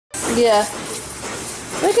Yeah.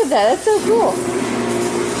 Look at that. That's so cool.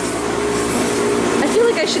 I feel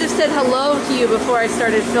like I should have said hello to you before I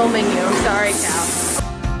started filming you. I'm sorry, Cal.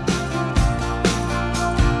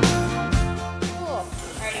 Cool.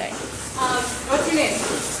 Alright. What's your name?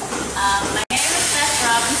 My name is Beth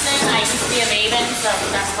Robinson. I used to be a Meabon, so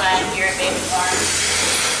that's why I'm here at Meabon Farm.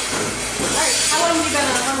 Alright. How long have you been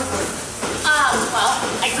on the farm for? Well,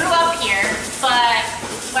 I grew up here, but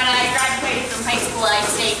when I graduated from high school, I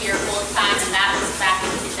stayed here full time, and that was back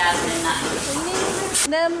in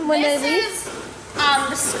 2009. Them when they leave?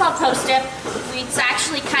 This is called post-dip. It's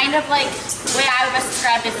actually kind of like, the way I would best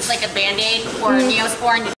describe it is like a Band-Aid or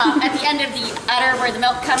Neosporin. At the end of the udder where the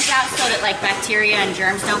milk comes out so that like bacteria and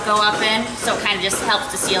germs don't go up in. So it kind of just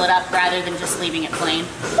helps to seal it up rather than just leaving it plain.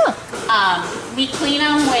 Huh. We clean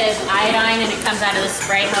them with iodine and it comes out of the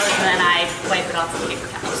spray hose and then I wipe it off with paper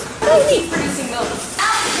towels. How do you keep producing milk?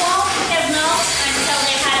 Won't give milk until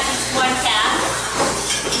they've had at least one calf.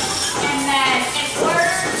 And then in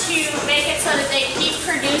order to make it so that they keep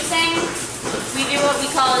producing, we do what we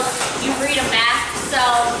call is you breed them back. So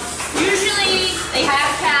usually they have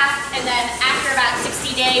a calf and then after about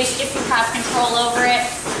 60 days, if you have control over it,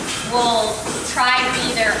 we'll try to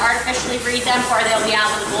either artificially breed them or they'll be out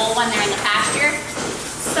with a bull when they're in the pasture.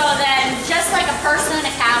 So then just like a person,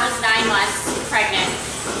 a cow is 9 months pregnant.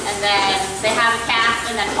 And then they have a calf,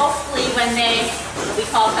 and then hopefully when they, what we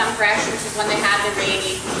call come fresh, which is when they have their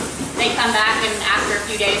baby, they come back and after a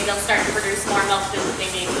few days they'll start to produce more milk than they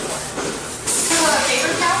did before. Do you have a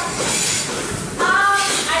favorite cow?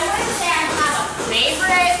 I wouldn't say I have a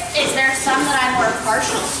favorite. Is there some that I'm more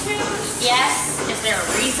partial to? Yes. Is there a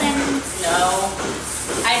reason? No.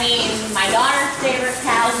 I mean, my daughter's favorite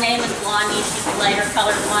cow's name is Blondie. She's a lighter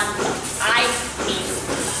colored one. I mean,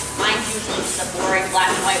 mine's usually just a boring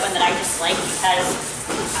black and white one that I just like because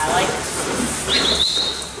I like it.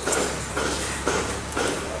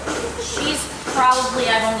 She's probably,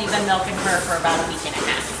 I've only been milking her for about a week and a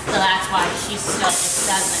half. So that's why she still just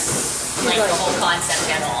doesn't like the whole concept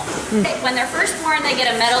at all. When they're first born, they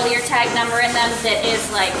get a metal ear tag number in them that is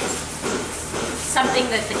like something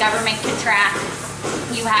that the government can track.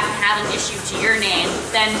 You have to have an issue to your name.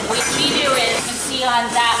 Then what we do is, you can see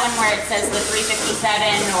on that one where it says the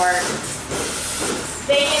 357, or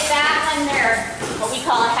they get that when they're what we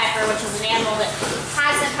call a heifer, which is an animal that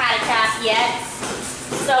hasn't had a calf yet.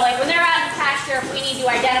 So like when they're out in the pasture, if we need to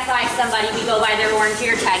identify somebody, we go by their orange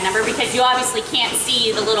ear tag number because you obviously can't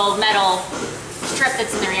see the little metal strip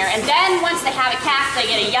that's in their ear. And then once they have a calf, they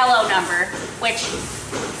get a yellow number, which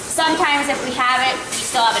sometimes if we have it, we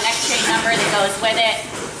still have an exchange number that goes with it,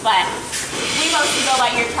 but we mostly go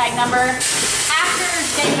by ear tag number. After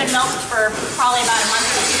they've been milked for probably about a month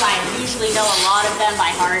or two, I usually know a lot of them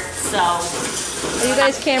by heart, so. Are you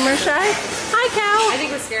guys camera shy? Hi, cow. I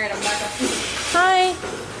think we're scaring them back up. Hi.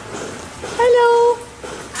 Hello.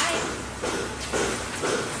 Hi.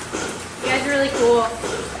 You guys are really cool.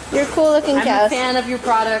 You're cool looking I'm cows. a fan of your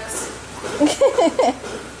products.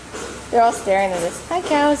 They're all staring at us. Hi,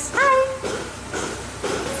 cows. Hi.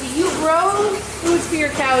 Do you grow foods for your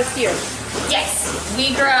cows here? Yes,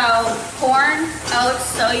 we grow corn, oats,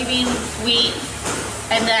 soybean, wheat,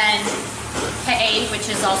 and then hay, which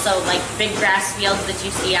is also like big grass fields that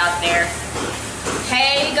you see out there.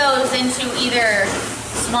 Hay goes into either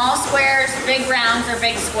small squares, big rounds, or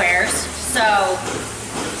big squares. So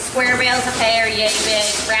square bales of hay are yay big,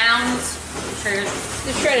 rounds,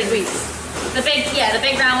 The shredded wheat. the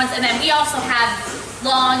big round ones, and then we also have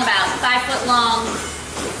long, about 5 foot long,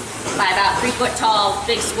 by about 3 foot tall,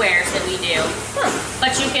 big squares that we do.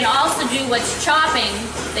 But you can also do what's chopping,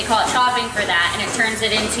 they call it chopping for that, and it turns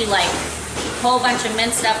it into like a whole bunch of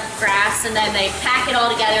minced up grass, and then they pack it all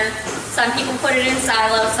together. Some people put it in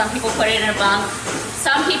silos, some people put it in a bunk.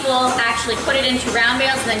 Some people actually put it into round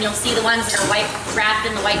bales, and then you'll see the ones that are white, wrapped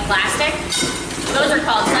in the white plastic. Those are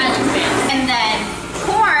called silage bales. And then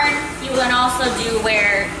corn, you can also do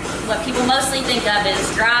where what people mostly think of is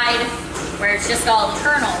dried, where it's just all the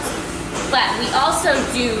kernels. But we also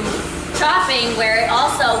do chopping where it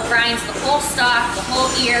also grinds the whole stalk, the whole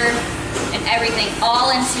ear, and everything all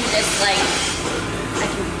into this like, I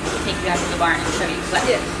can take you out to the barn and show you, but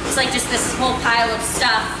it's like just this whole pile of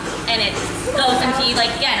stuff, and it goes into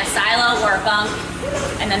like, again, a silo or a bunk,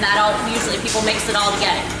 and then that all, usually people mix it all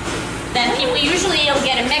together. Then people usually will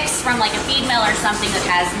get a mix from like a feed mill or something that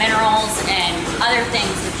has minerals and other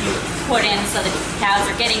things that you put in so that cows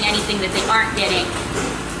are getting anything that they aren't getting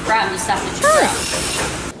from the stuff that you grow.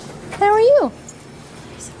 How are you?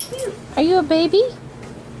 Are you a baby?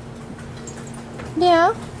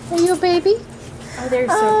 Yeah. Are you a baby? Oh, they're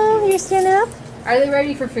so Oh, you're standing up? Are they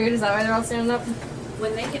ready for food? Is that why they're all standing up?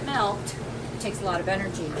 when they get milked, it takes a lot of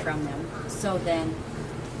energy from them. So then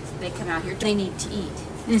they come out here. They need to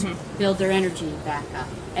eat, build their energy back up.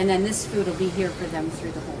 And then this food will be here for them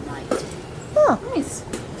through the whole night. Oh, nice.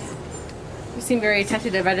 You seem very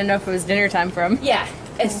tentative. I didn't know if it was dinner time for them. Yeah,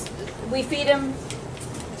 we feed them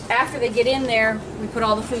after they get in there. We put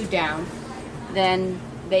all the food down. Then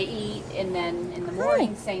they eat, and then in the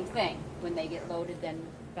morning, same thing. When they get loaded, then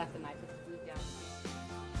Beth and I